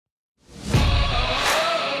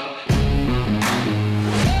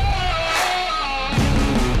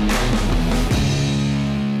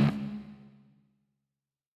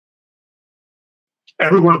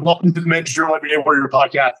Everyone, welcome to the Men's Journal Everyday Warrior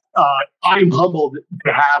podcast. I'm humbled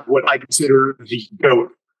to have what I consider the GOAT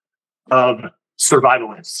of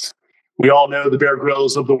survivalists. We all know the Bear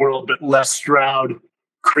Grylls of the world, but Les Stroud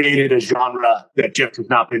created a genre that just has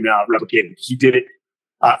not been replicated. He did it.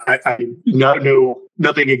 I know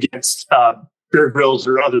nothing against Bear Grylls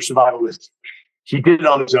or other survivalists. He did it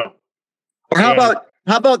on his own. Or how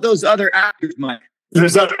about those other actors, Mike?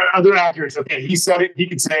 There's other actors. Okay, he said it. He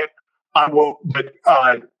can say it. I won't. But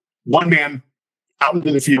one man out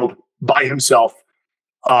into the field by himself,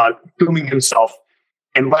 filming himself,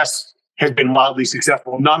 and Les has been wildly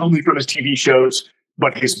successful, not only from his TV shows,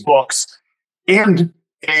 but his books, and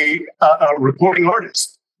a recording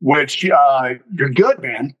artist, which you're good,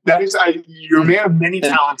 man. That is, you're a man of many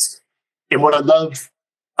talents. And what I love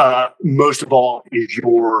most of all is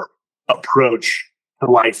your approach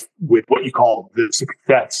to life with what you call the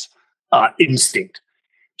success instinct.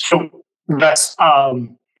 So let's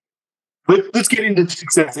get into the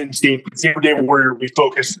success instinct. It's Everyday Warrior. We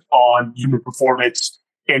focus on human performance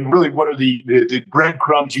and really what are the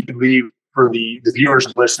breadcrumbs you can leave for the viewers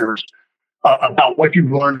and listeners about what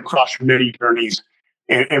you've learned across your many journeys,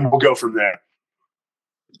 and we'll go from there.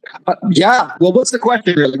 Yeah. Well, what's the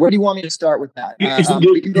question really? Where do you want me to start with that?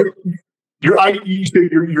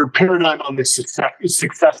 Your paradigm on this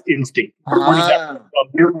success instinct.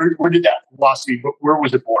 Where did that philosophy? Where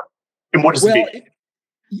was it born? And what is it?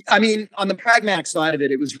 I mean, on the pragmatic side of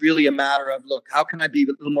it, it was really a matter of, look, how can I be a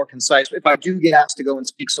little more concise? If I do get asked to go and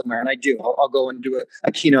speak somewhere, and I do, I'll go and do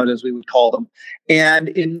a keynote, as we would call them. And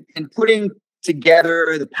in putting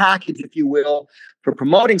together the package, if you will, for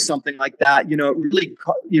promoting something like that, really,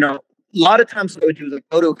 a lot of times what I would do is I'd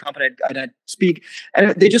go to a company and I'd speak,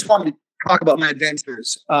 and they just wanted to talk about my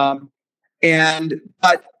adventures. But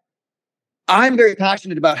I'm very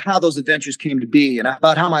passionate about how those adventures came to be and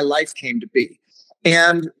about how my life came to be.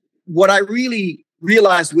 And what I really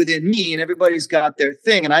realized within me, and everybody's got their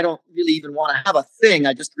thing, and I don't really even want to have a thing.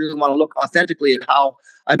 I just really want to look authentically at how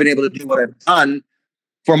I've been able to do what I've done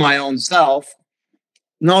for my own self.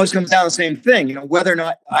 And it always comes down to the same thing, whether or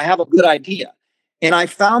not I have a good idea. And I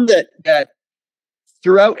found that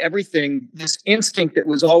throughout everything, this instinct that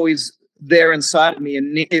was always there inside of me,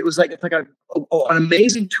 and it was like an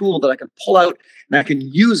amazing tool that I can pull out and I can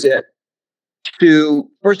use it to,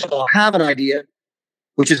 first of all, have an idea,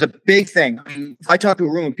 which is a big thing. I mean, if I talk to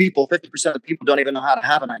a room of people, 50% of people don't even know how to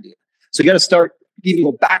have an idea. So you got to start, even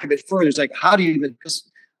go back a bit further. It's like, how do you even, because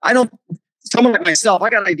someone like myself,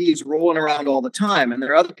 I got ideas rolling around all the time. And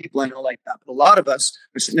there are other people I know like that. But a lot of us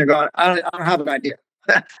are sitting there going, I don't have an idea.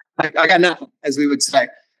 I got nothing, as we would say.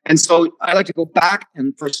 And so I like to go back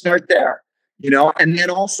and first start there, and then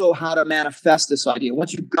also how to manifest this idea.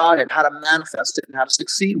 Once you've got it, how to manifest it and how to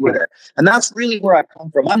succeed with it. And that's really where I come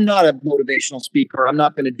from. I'm not a motivational speaker. I'm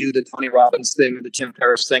not going to do the Tony Robbins thing or the Tim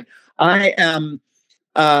Ferriss thing. I am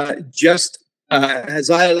just, as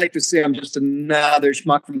I like to say, I'm just another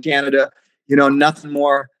schmuck from Canada, nothing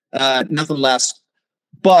more, nothing less.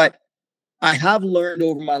 But I have learned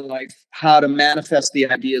over my life how to manifest the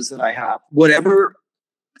ideas that I have,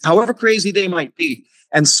 however crazy they might be.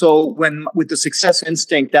 And so with the success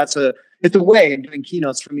instinct, it's a way in doing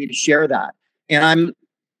keynotes for me to share that. And I'm,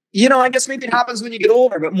 I guess maybe it happens when you get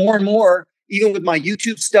older, but more and more, even with my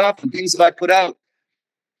YouTube stuff and things that I put out,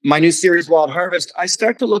 my new series, Wild Harvest, I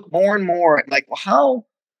start to look more and more at like, well,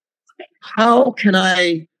 how can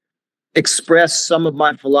I express some of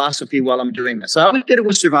my philosophy while I'm doing this? I always did it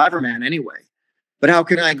with Survivor Man anyway, but how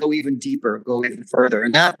can I go even deeper, go even further?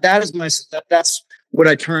 And that's what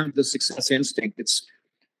I term the success instinct. It's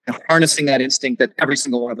harnessing that instinct that every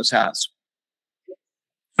single one of us has.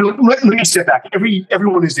 So let me step back.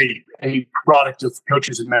 Everyone is a product of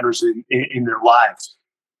coaches and mentors in their lives.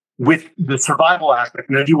 With the survival aspect,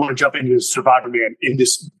 and I do want to jump into Survivor Man in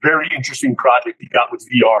this very interesting project you got with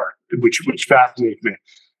VR, which fascinates me.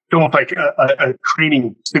 It's almost like a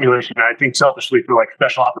training simulation. I think selfishly for like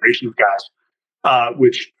special operations guys,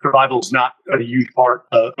 which survival is not a huge part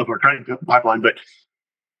of our training pipeline. But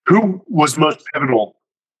who was most pivotal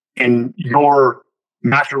in your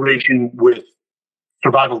maturation with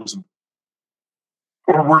survivalism,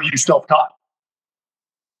 or were you self-taught?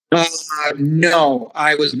 No,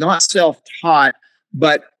 I was not self-taught,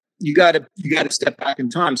 but you got to step back in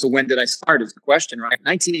time. So when did I start is the question, right?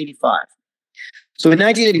 1985. So in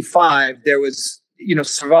 1985, there was,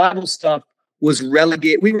 survival stuff was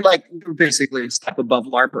relegated. We were basically a step above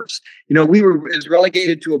LARPers. We were as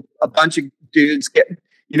relegated to a bunch of dudes.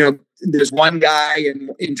 There's one guy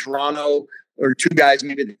in Toronto or two guys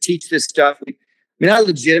maybe that teach this stuff. mean, I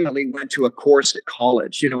legitimately went to a course at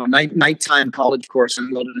college, a nighttime college course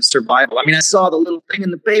in wilderness survival. I mean, I saw the little thing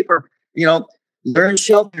in the paper, learn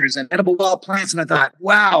shelters and edible wild plants. And I thought,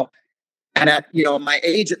 wow. And at, my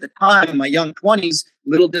age at the time, in my young 20s,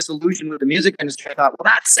 little disillusioned with the music industry, I thought, well,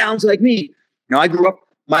 that sounds like me. I grew up,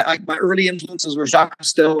 my early influences were Jacques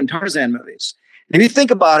Cousteau and Tarzan movies. And if you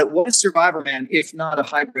think about it, what is Survivorman if not a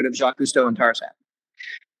hybrid of Jacques Cousteau and Tarzan?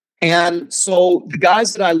 And so the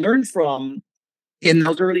guys that I learned from in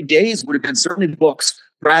those early days would have been certainly the books,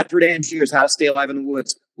 Bradford Angier's How to Stay Alive in the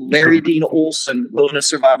Woods, Larry Dean Olson, Wilderness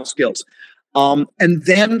Survival Skills. And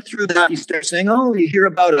then through that, you start saying, oh, you hear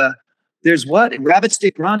about there's what? Rabbit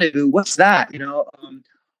Stick Rendezvous. What's that?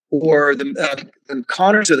 Or the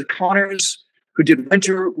Connors who did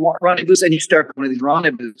winter rendezvous. And you start going to these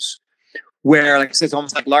rendezvous where, like I said, it's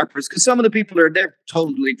almost like LARPers, because some of the people they're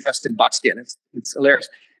totally dressed in buckskin. It's hilarious.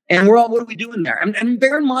 And we're all, what are we doing there? And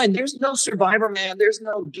bear in mind, there's no Survivorman. There's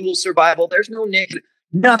no dual survival. There's no naked,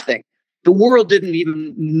 nothing. The world didn't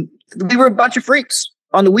even, we were a bunch of freaks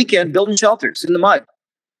on the weekend building shelters in the mud.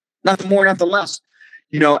 Nothing more, nothing less.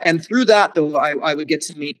 And through that, though, I would get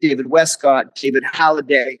to meet David Westcott, David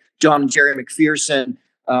Halliday, John and Jerry McPherson,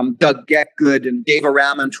 Doug Getgood, and Dave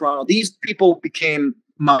Arama in Toronto. These people became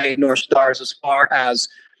my North Stars as far as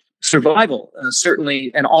survival,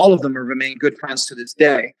 certainly, and all of them have remained good friends to this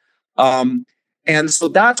day. And so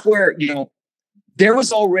that's where, there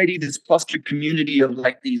was already this clustered community of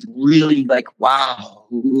like these really like, wow,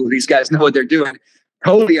 these guys know what they're doing,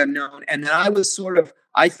 totally unknown. And then I was sort of,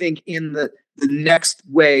 I think, in the next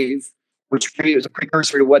wave, which for me was a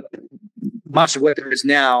precursor to much of what there is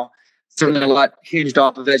now, certainly a lot hinged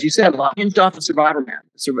off of, as you said, a lot hinged off of Survivorman.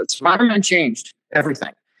 Survivorman changed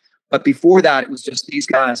everything. But before that, it was just these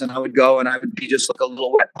guys, and I would go and I would be just like a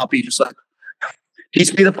little wet puppy, just like,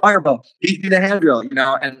 teach me the firebow, teach me the hand drill,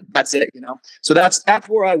 and that's it, So that's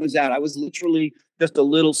where I was at. I was literally just a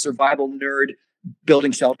little survival nerd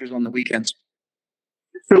building shelters on the weekends.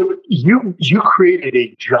 So you created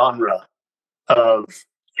a genre of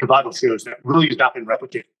survival shows that really has not been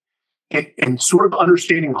replicated. And sort of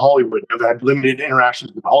understanding Hollywood, I've had limited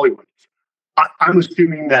interactions with Hollywood. I'm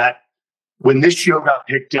assuming that when this show got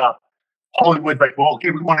picked up, Hollywood, like, well, okay,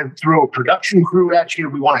 we want to throw a production crew at you.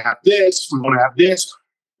 We want to have this. We want to have this.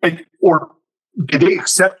 Or did they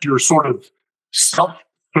accept your sort of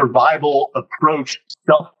self-survival approach,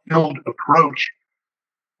 self-filmed approach?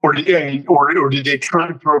 Or did they try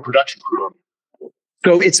to throw a production crew on you?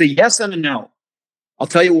 So it's a yes and a no. I'll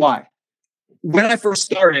tell you why. When I first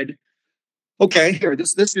started, okay, here,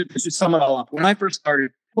 this should sum it all up. When I first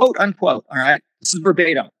started, quote unquote, all right, this is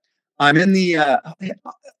verbatim. I'm in the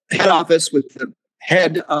head office with the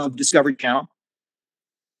head of Discovery Channel.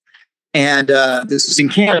 And this is in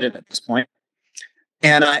Canada at this point.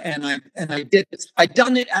 And I did this. I'd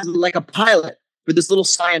done it as like a pilot for this little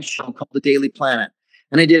science show called The Daily Planet.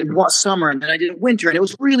 And I did one summer, and then I did winter, and it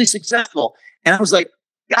was really successful. And I was like,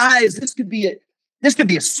 guys, this could be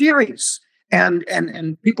a series.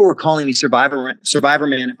 And people were calling me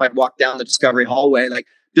Survivorman if I walked down the Discovery hallway, like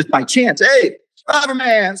just by chance. Hey,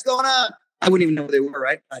 Survivorman, what's going on? I wouldn't even know who they were,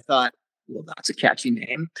 right? I thought, well, that's a catchy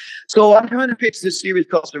name. So I'm trying to pitch this series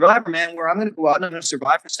called Survivorman, where I'm going to go out and I'm going to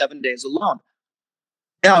survive for 7 days alone.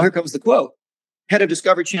 Now, here comes the quote. Head of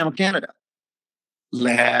Discovery Channel Canada.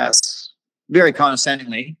 Very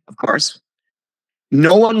condescendingly, of course.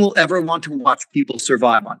 No one will ever want to watch people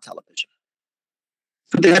survive on television.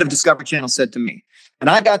 The head of Discovery Channel said to me. And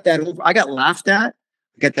I got laughed at.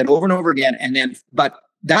 I got that over and over again. But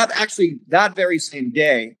that very same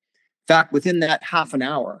day, in fact, within that half an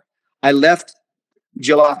hour, I left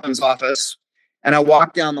Jill Hoffman's office and I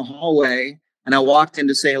walked down the hallway and I walked in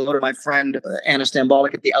to say hello to my friend, Anna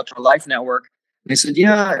Stambolic at the Outdoor Life Network. And I said,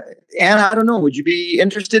 yeah, Anna, I don't know. Would you be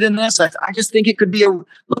interested in this? I just think it could be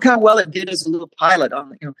look how well it did as a little pilot.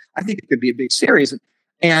 I think it could be a big series.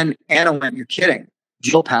 And Anna went, you're kidding.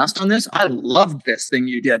 Jill passed on this? I loved this thing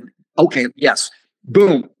you did. Okay, yes.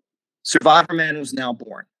 Boom. Survivorman was now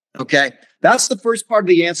born. Okay. That's the first part of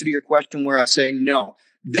the answer to your question where I say no.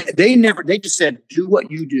 They just said, do what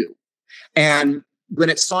you do. And when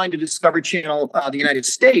it signed to Discovery Channel, the United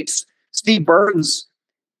States, Steve Burns,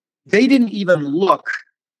 they didn't even look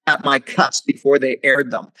at my cuts before they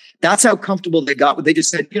aired them. That's how comfortable they got. They just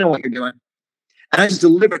said, you know what you're doing. And I just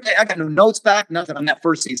delivered. I got no notes back, nothing on that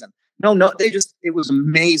first season. No, it was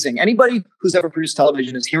amazing. Anybody who's ever produced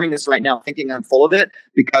television is hearing this right now thinking I'm full of it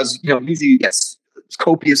because, usually you get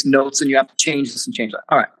copious notes and you have to change this and change that.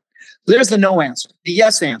 All right. So there's the no answer. The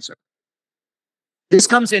yes answer. This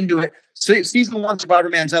comes into it. So season 1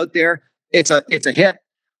 Survivorman's out there. It's a hit.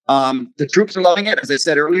 The troops are loving it. As I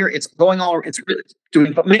said earlier, it's really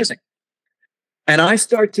doing amazing. And I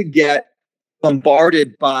start to get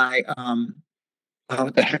bombarded by,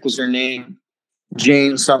 what the heck was her name?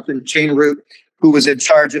 Jane Root, who was in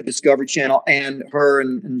charge of Discovery Channel, and her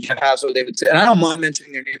and Jeff Hazo, they would say, and I don't mind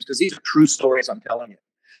mentioning their names because these are true stories I'm telling you.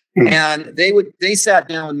 And they sat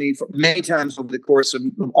down with me for many times over the course of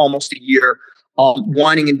almost a year,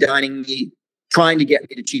 whining and dining me, trying to get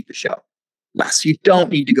me to cheat the show. Les, you don't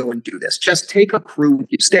need to go and do this. Just take a crew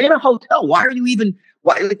with you. Stay in a hotel. Why are you even?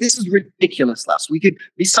 This is ridiculous, Les. We could.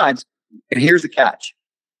 Besides, and here's the catch: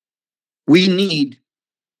 we need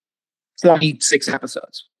 26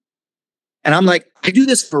 episodes. And I'm like, I do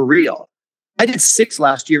this for real. I did 6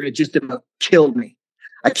 last year, and it just about killed me.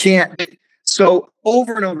 I can't. So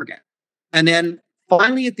over and over again. And then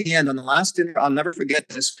finally at the end, on the last dinner, I'll never forget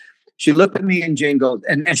this. She looked at me and Jane goes,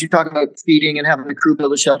 and she talked about feeding and having the crew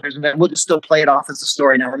build the shelters, and then we'll just still play it off as a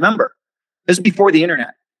story. Now, remember, this is before the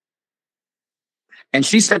internet. And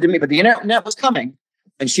she said to me, but the internet was coming.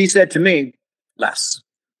 And she said to me, Les,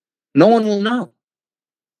 no one will know.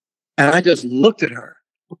 And I just looked at her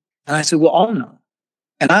and I said, well, I'll know.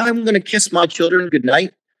 And I'm going to kiss my children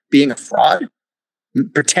goodnight, being a fraud,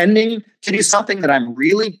 pretending to do something that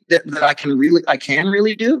that I can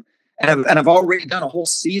really do. And I've already done a whole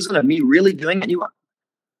season of me really doing it.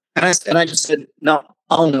 And I just said, no,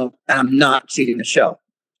 I'll know. And I'm not cheating the show.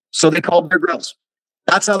 So they called Bear Grylls.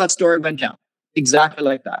 That's how that story went down. Exactly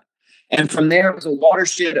like that. And from there, it was a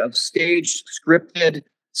watershed of staged, scripted,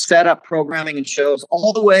 set up programming and shows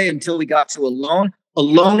all the way until we got to Alone.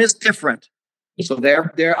 Alone is different. So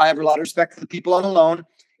there, I have a lot of respect for the people on Alone.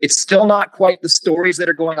 It's still not quite the stories that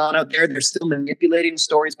are going on out there. They're still manipulating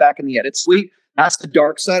stories back in the edit suite. That's the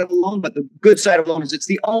dark side of Alone, but the good side of Alone is it's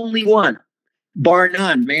the only one, bar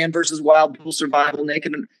none, man versus wild, people survival,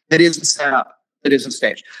 naked, that isn't set up, that isn't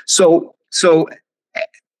staged. So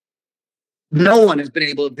no one has been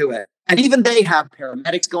able to do it. And even they have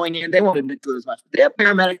paramedics going in. They won't admit to it as much, but they have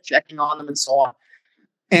paramedics checking on them and so on.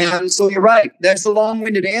 And so you're right. That's a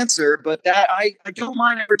long-winded answer, but that I don't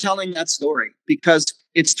mind ever telling that story because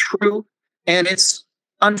it's true and it's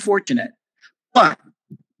unfortunate. But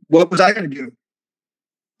what was I going to do?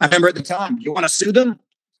 I remember at the time, you want to sue them?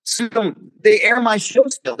 Sue them. They air my show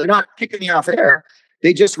still. They're not kicking me off air.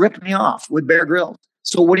 They just ripped me off with Bear Grylls.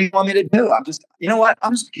 So what do you want me to do? You know what?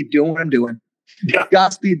 I'm just keep doing what I'm doing. Yeah.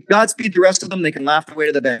 Godspeed the rest of them. They can laugh their way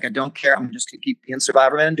to the bank. I don't care. I'm just going to keep being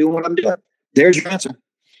Survivor Man and doing what I'm doing. There's your answer.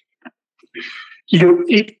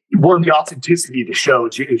 One of the authenticity of the show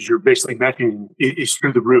is you're basically mentioning is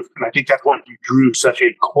through the roof. And I think that's why you drew such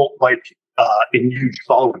a cult-like and huge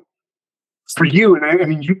following. For you, and I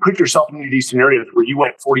mean, you put yourself into these scenarios where you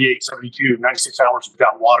went 48, 72, 96 hours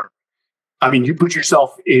without water. I mean, you put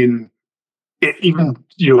yourself in it, even,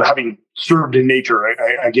 having served in nature,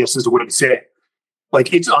 I guess is the way to say it.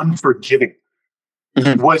 Like, it's unforgiving.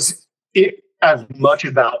 Mm-hmm. Was it as much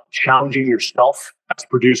about challenging yourself as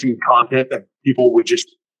producing content that people would just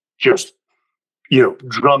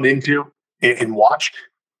drum into and watch?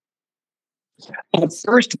 At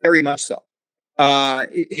first, very much so.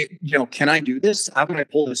 Can I do this? How can I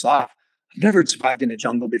pull this off? I've never survived in a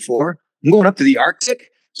jungle before. I'm going up to the Arctic.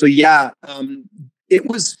 So yeah, it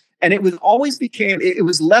was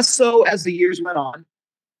less so as the years went on.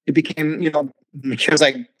 It became, because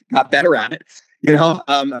I got better at it,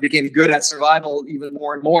 I became good at survival even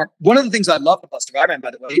more and more. One of the things I loved about Survivor, by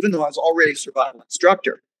the way, even though I was already a survival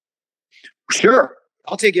instructor, sure,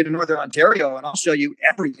 I'll take you to Northern Ontario and I'll show you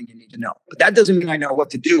everything you need to know. But that doesn't mean I know what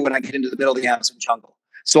to do when I get into the middle of the Amazon jungle.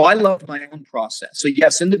 So I loved my own process. So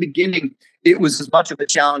yes, in the beginning, it was as much of a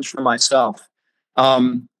challenge for myself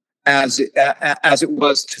as it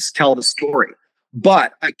was to tell the story.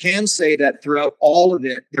 But I can say that throughout all of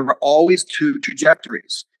it, there were always two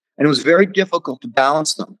trajectories. And it was very difficult to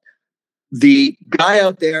balance them. The guy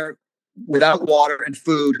out there without water and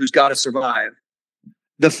food who's got to survive.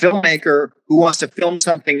 The filmmaker who wants to film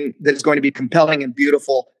something that is going to be compelling and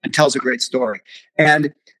beautiful and tells a great story.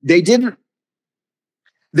 And they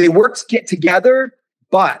worked to get together,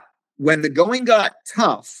 but when the going got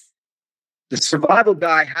tough, the survival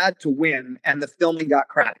guy had to win and the filming got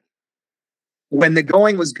crappy. When the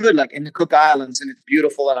going was good, like in the Cook Islands and it's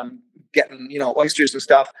beautiful and I'm getting, oysters and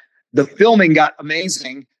stuff, the filming got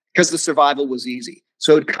amazing because the survival was easy.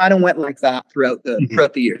 So it kind of went like that throughout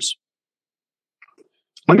the years.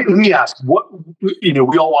 Let me ask, what, we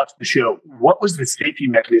all watched the show. What was the safety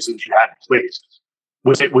mechanisms you had in place?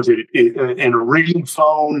 Was it an ringing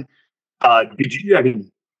phone? Coordinating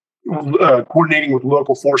with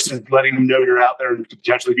local forces, letting them know you're out there and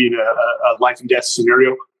potentially be in a life and death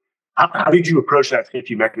scenario? How did you approach that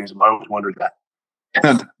safety mechanism? I always wondered that.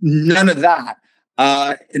 None of that.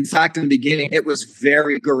 In fact, in the beginning, it was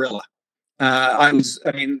very guerrilla.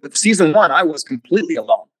 With season 1, I was completely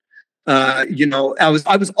alone. I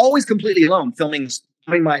was always completely alone filming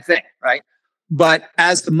my thing, right? But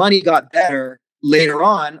as the money got better later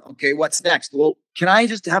on, okay, what's next? Well, can I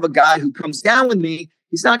just have a guy who comes down with me?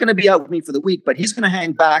 He's not going to be out with me for the week, but he's going to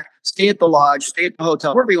hang back, stay at the lodge, stay at the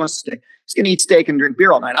hotel, wherever he wants to stay. He's going to eat steak and drink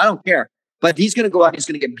beer all night. I don't care. But he's going to go out and he's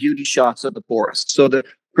going to get beauty shots of the forest. So the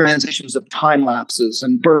transitions of time lapses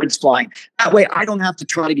and birds flying. That way, I don't have to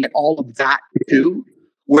try to get all of that too.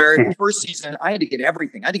 Where in the first season, I had to get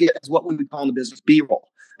everything. I had to get what we would call in the business B-roll.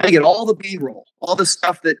 I had to get all the B-roll, all the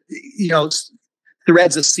stuff that,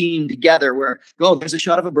 threads a scene together where, there's a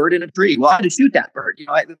shot of a bird in a tree. Well, I had to shoot that bird,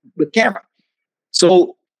 with camera.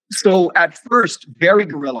 So at first, very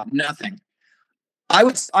guerrilla, nothing.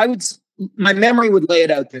 My memory would lay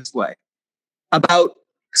it out this way. About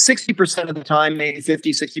 60% of the time, maybe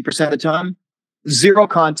 50, 60% of the time, zero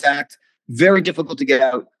contact, very difficult to get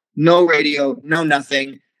out, no radio, no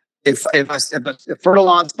nothing. If a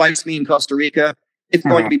fertilon spikes me in Costa Rica, it's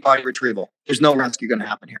going to be body retrieval. There's no rescue going to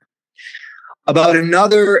happen here. About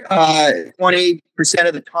another 20%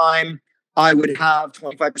 of the time, I would have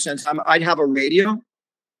 25% of the time, I'd have a radio.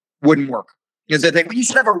 Wouldn't work. Because they think, well, you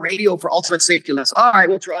should have a radio for ultimate safety less. All right,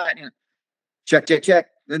 we'll try it. Check.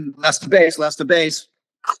 Then left to base.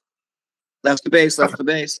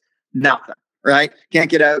 Nothing, right?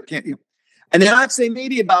 Can't get out. And then I'd say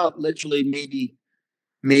maybe about literally maybe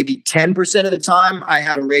 10% of the time I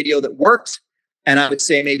had a radio that worked. And I would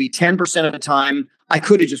say maybe 10% of the time I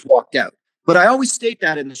could have just walked out. But I always state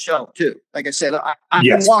that in the show too. Like I said, I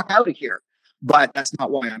can walk out of here, but that's not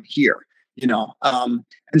why I'm here.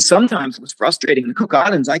 And sometimes it was frustrating. In the Cook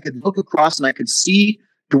Islands, I could look across and I could see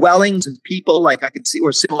dwellings and people, like I could see,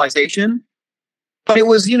 or civilization, but it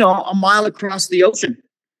was, a mile across the ocean.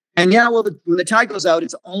 And when the tide goes out,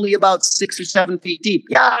 it's only about 6 or 7 feet deep.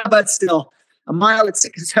 Yeah, but still a mile at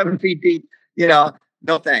 6 or 7 feet deep,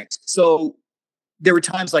 no thanks. So there were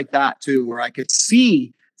times like that too, where I could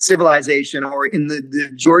see civilization, or in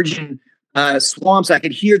the Georgian swamps, I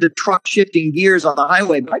could hear the truck shifting gears on the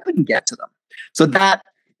highway, but I couldn't get to them. So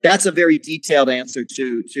that's a very detailed answer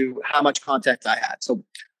to how much contact I had. So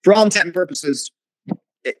for all intent and purposes,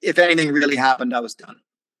 if anything really happened, I was done.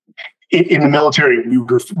 In the military, we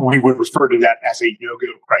would refer to that as a no-go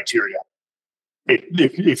criteria.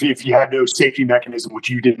 If you had no safety mechanism, which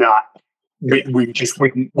you did not, we just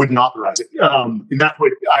wouldn't authorize it. And that's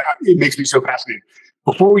what it makes me so fascinated.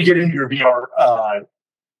 Before we get into your VR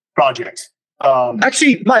project,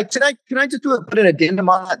 actually, Mike, can I just put an addendum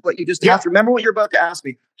on that? What you just asked? Remember what you're about to ask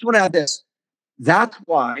me. Just want to add this. That's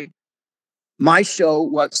why my show,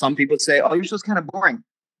 what some people would say, oh, your show's kind of boring.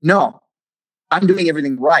 No, I'm doing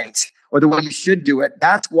everything right, or the way you should do it.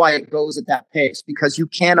 That's why it goes at that pace, because you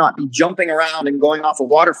cannot be jumping around and going off of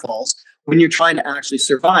waterfalls when you're trying to actually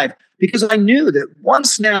survive. Because I knew that one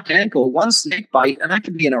snapped ankle, one snake bite, and I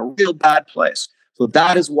could be in a real bad place. So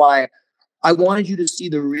that is why I wanted you to see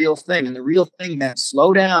the real thing. And the real thing meant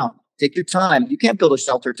slow down, take your time. You can't build a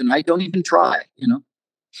shelter tonight. Don't even try,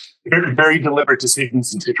 Very, very deliberate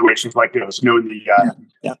decisions in situations like those, knowing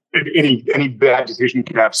any bad decision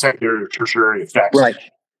can have secondary or tertiary effects. Right.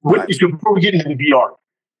 So before we get into the VR,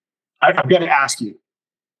 I've got to ask you,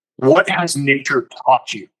 what has nature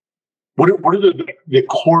taught you? What are the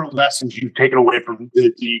core lessons you've taken away from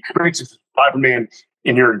the experiences of Fiberman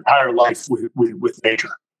in your entire life with nature?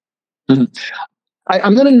 Mm-hmm.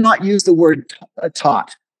 I'm going to not use the word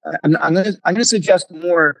taught. I'm going to suggest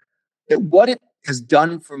more that what it has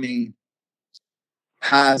done for me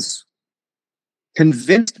has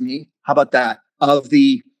convinced me, how about that, of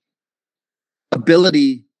the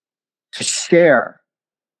ability to share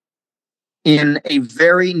in a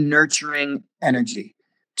very nurturing energy,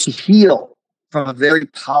 to heal from a very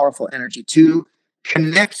powerful energy, to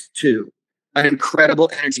connect to an incredible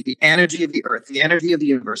energy, the energy of the earth, the energy of the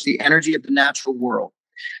universe, the energy of the natural world.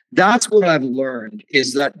 That's what I've learned,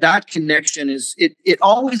 is that connection is, it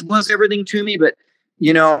always was everything to me, but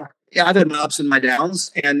I've had my ups and my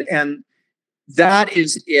downs, and that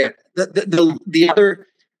is it. The other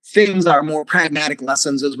things are more pragmatic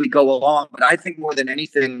lessons as we go along, but I think more than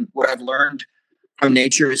anything, what I've learned from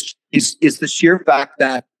nature is the sheer fact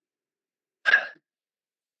that,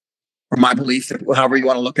 or my belief, that however you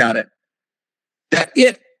want to look at it, that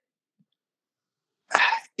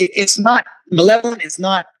it's not malevolent, it's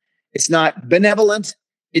not benevolent,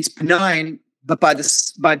 it's benign, but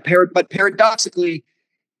paradoxically,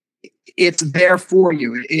 it's there for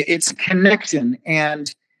you. It's a connection,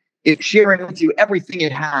 and it's sharing with you everything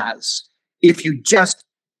it has if you just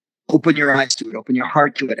open your eyes to it, open your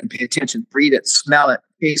heart to it, and pay attention. Breathe it, smell it,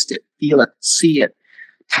 taste it, feel it, see it,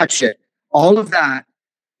 touch it. All of that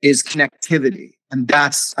is connectivity. And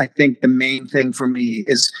that's, I think, the main thing for me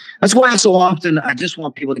is that's why so often I just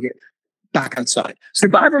want people to get back outside.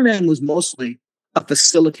 Survivorman was mostly a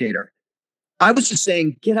facilitator. I was just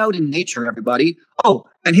saying, get out in nature, everybody. Oh,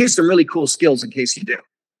 and here's some really cool skills in case you do.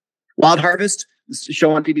 Wild Harvest, this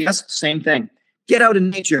show on PBS, same thing. Get out in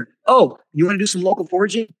nature. Oh, you want to do some local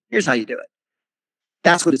foraging? Here's how you do it.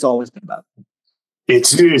 That's what it's always been about.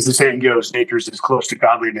 It's the saying goes, nature's as close to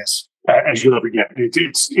godliness as you'll ever get.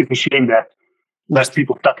 It's a shame that less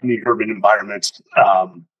people stuck in the urban environments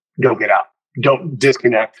don't get out, don't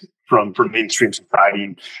disconnect from mainstream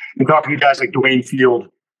society. And talking to guys like Dwayne Field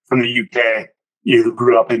from the UK, who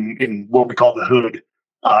grew up in what we call the hood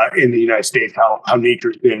in the United States, how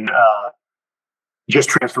nature's been just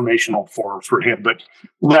transformational for him. But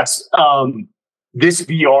Les, this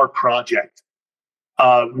VR project,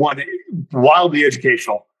 one, wildly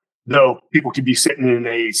educational, though people could be sitting in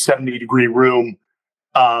a 70-degree room.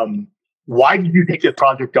 Why did you take this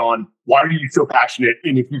project on? Why are you so passionate?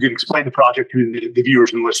 And if you could explain the project to the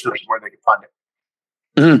viewers and listeners where they can find it.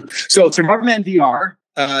 Mm-hmm. So Survivorman VR,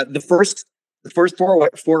 the first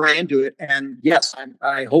foray into it. And yes,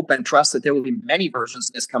 I hope and trust that there will be many versions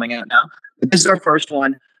of this coming out now. But this is our first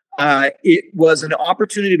one. It was an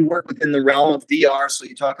opportunity to work within the realm of VR. So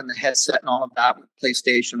you're talking the headset and all of that with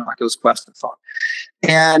PlayStation, Oculus Quest, and so on.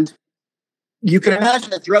 And you can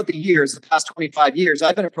imagine that throughout the years, the past 25 years,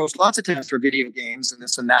 I've been approached lots of times for video games and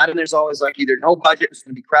this and that. And there's always like either no budget, it's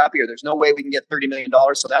going to be crappy, or there's no way we can get $30 million.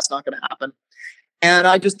 So that's not going to happen. And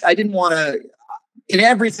I didn't want to, in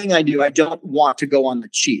everything I do, I don't want to go on the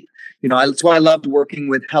cheap. That's why I loved working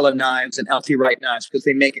with Hella Knives and LT Wright Knives, because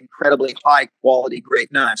they make incredibly high quality,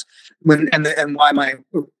 great knives. And why my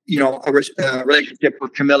relationship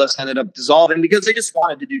with Camillus ended up dissolving, because they just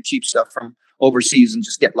wanted to do cheap stuff from overseas and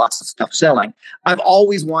just get lots of stuff selling. I've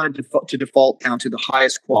always wanted to default down to the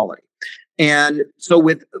highest quality. And so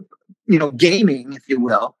with gaming, if you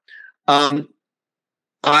will,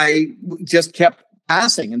 I just kept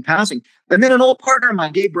passing. And then an old partner of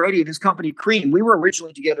mine, Gabe Brody, of his company Cream, we were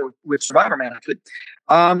originally together with Survivorman.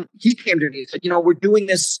 He came to me and said, we're doing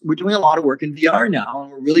a lot of work in VR now,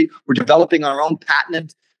 and we're developing our own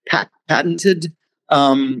patented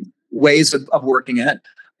ways of working it.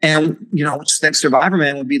 And, just think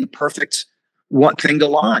Survivorman would be the perfect thing to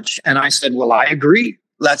launch. And I said, well, I agree.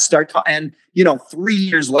 Let's start. And, 3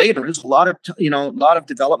 years later, there's a lot of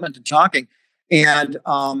development and talking and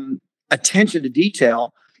attention to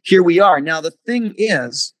detail. Here we are. Now, the thing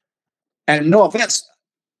is, and no offense,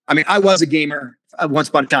 I was a gamer once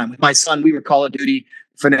upon a time with my son. We were Call of Duty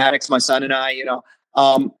fanatics, my son and I,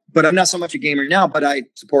 but I'm not so much a gamer now, but I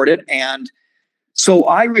support it. And so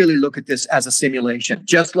I really look at this as a simulation,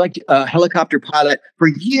 just like a helicopter pilot. For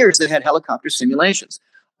years, they had helicopter simulations.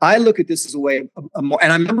 I look at this as a way of more,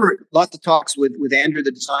 and I remember lots of talks with Andrew,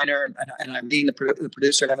 the designer, and I'm being the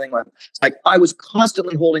producer and everything. It's like I was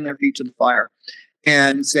constantly holding their feet to the fire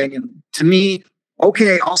and saying, to me,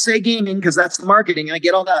 okay, I'll say gaming because that's the marketing, and I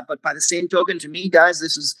get all that. But by the same token, to me, guys,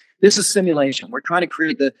 this is simulation. We're trying to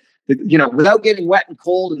create the without getting wet and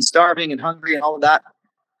cold and starving and hungry and all of that.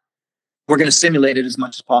 We're going to simulate it as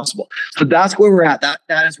much as possible. So that's where we're at.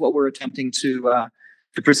 That is what we're attempting to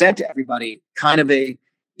present to everybody. Kind of a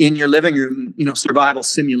in your living room, survival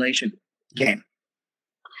simulation game.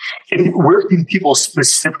 And where can people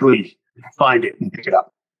specifically find it and pick it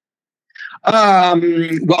up?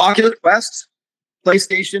 Well, Oculus Quest,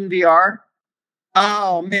 PlayStation VR.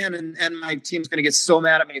 Oh man, and my team's going to get so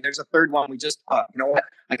mad at me. There's a third one. We just, you know what?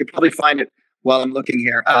 I could probably find it while I'm looking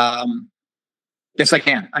here. Yes, I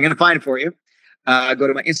can. I'm going to find it for you. Go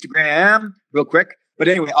to my Instagram real quick. But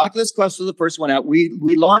anyway, Oculus Quest was the first one out. We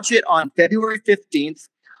launch it on February 15th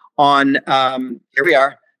on, here we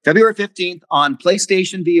are, February 15th on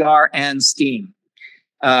PlayStation VR and Steam.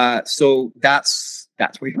 So that's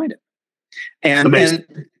where you find it.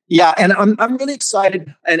 And yeah, and I'm really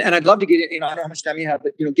excited, and I'd love to get it. I don't know how much time you have,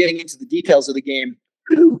 but getting into the details of the game,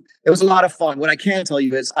 it was a lot of fun. What I can tell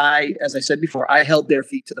you is, as I said before, I held their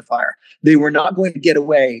feet to the fire. They were not going to get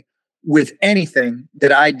away with anything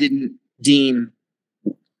that I didn't deem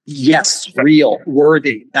real,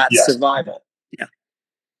 worthy. That's survival. Yeah,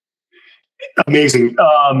 amazing.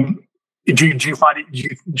 Do you find it?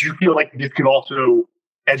 Do you feel like this could also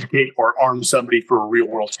educate or arm somebody for a real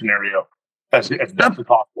world scenario as best as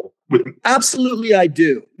possible? Absolutely, I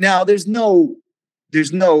do. Now, there's no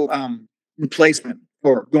replacement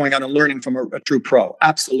for going out and learning from a true pro.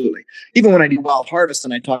 Absolutely. Even when I do Wild Harvest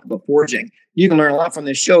and I talk about foraging, you can learn a lot from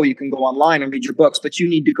this show. You can go online and read your books, but you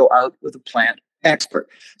need to go out with a plant expert.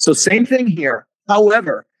 So same thing here.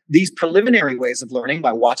 However, these preliminary ways of learning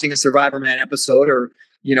by watching a Survivor Man episode or,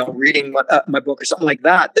 reading my book or something like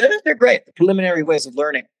that, they're great. The preliminary ways of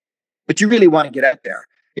learning. But you really want to get out there.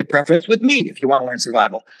 Your preference with me if you want to learn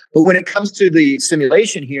survival. But when it comes to the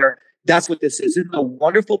simulation here, that's what this is. It's a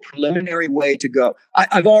wonderful preliminary way to go.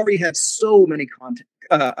 I've already had so many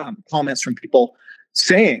comments from people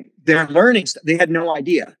saying they're learning stuff. They had no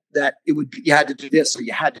idea that you had to do this or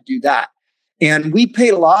you had to do that. And we paid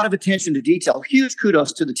a lot of attention to detail. Huge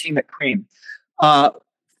kudos to the team at Cream.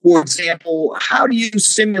 For example, how do you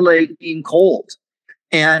simulate being cold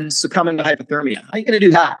and succumbing to hypothermia? How are you going to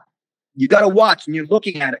do that? You got to watch and you're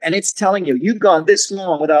looking at it and it's telling you, you've gone this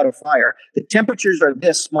long without a fire. The temperatures are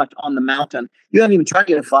this much on the mountain. You haven't even tried to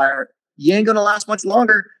get a fire. You ain't going to last much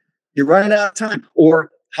longer. You're running out of time.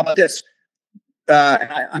 Or how about this?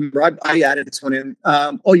 I added this one in.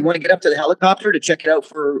 You want to get up to the helicopter to check it out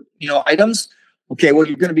for, items? Okay, well,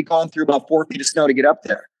 you're going to be going through about 4 feet of snow to get up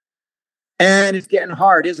there. And it's getting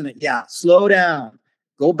hard, isn't it? Yeah, slow down.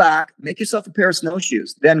 Go back, make yourself a pair of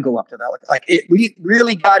snowshoes, then go up to that. We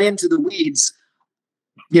really got into the weeds.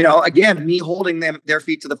 Again, me holding their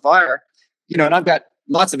feet to the fire. And I've got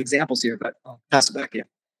lots of examples here, but I'll pass it back to you.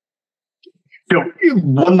 So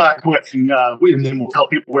one last question, and then we'll tell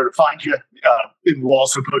people where to find you. And we'll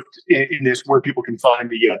also put in this where people can find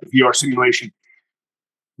the VR simulation.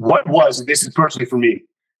 What was, and this is personally for me,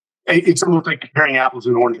 it's almost like comparing apples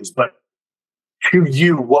and oranges, but to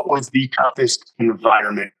you, what was the toughest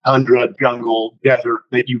environment, tundra, jungle, desert,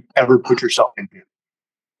 that you ever put yourself into?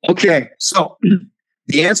 Okay, so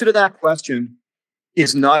the answer to that question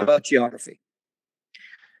is not about geography.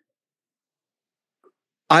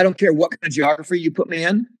 I don't care what kind of geography you put me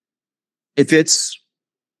in. If it's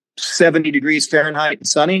 70 degrees Fahrenheit and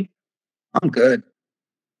sunny, I'm good.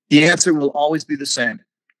 The answer will always be the same.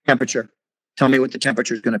 Temperature. Tell me what the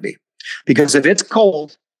temperature is going to be. Because if it's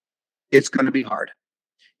cold, it's going to be hard.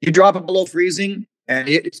 You drop it below freezing, and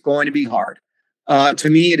it's going to be hard. To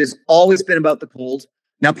me, it has always been about the cold.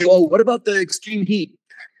 Now, people, what about the extreme heat?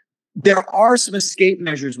 There are some escape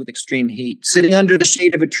measures with extreme heat. Sitting under the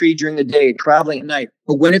shade of a tree during the day, traveling at night.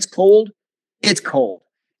 But when it's cold, it's cold.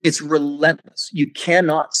 It's relentless. You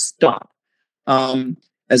cannot stop.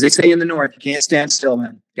 As they say in the North, you can't stand still,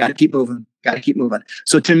 man. Got to keep moving. Got to keep moving.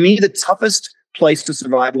 So to me, the toughest place to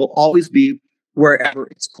survive will always be wherever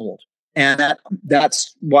it's cold. And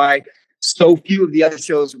that's why so few of the other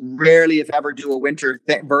shows rarely, if ever, do a winter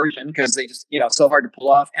version because they just, so hard to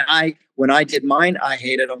pull off. And when I did mine, I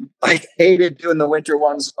hated them. I hated doing the winter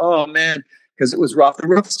ones. Oh, man, because it was rough. The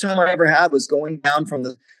roughest time I ever had was going down from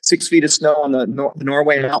the 6 feet of snow on the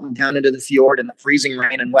Norway mountain down into the fjord in the freezing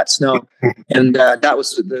rain and wet snow. And that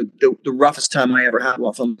was the roughest time I ever had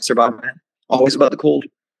while filming Survivor Man. Always about the cold.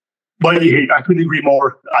 But I couldn't agree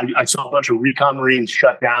more. I saw a bunch of recon Marines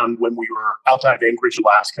shut down when we were outside of Anchorage,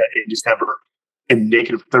 Alaska in December in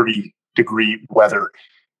negative 30-degree weather,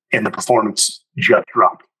 and the performance just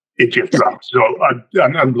dropped. It just dropped. So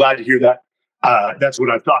I'm glad to hear that. That's what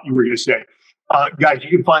I thought you were going to say. Guys, you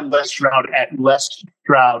can find Les Stroud at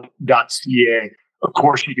lesstroud.ca. Of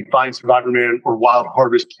course, you can find Survivor Man or Wild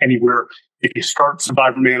Harvest anywhere. If you start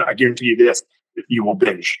Survivor Man, I guarantee you this, you will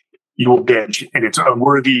binge. You will binge, and it's a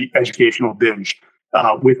worthy educational binge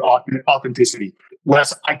with authenticity.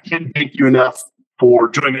 Les, I can't thank you enough for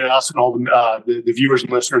joining us and all the viewers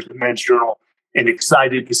and listeners of Men's Journal, and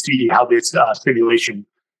excited to see how this simulation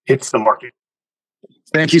hits the market.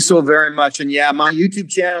 Thank you so very much. And yeah, my YouTube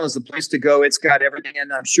channel is the place to go. It's got everything,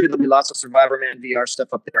 and I'm sure there'll be lots of Survivor Man VR stuff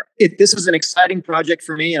up there. This is an exciting project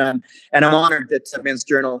for me, and I'm honored that Men's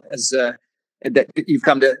Journal has that you've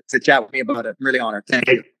come to chat with me about it. I'm really honored. Thank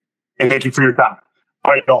you. And thank you for your time.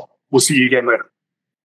 All right, y'all. We'll see you again later.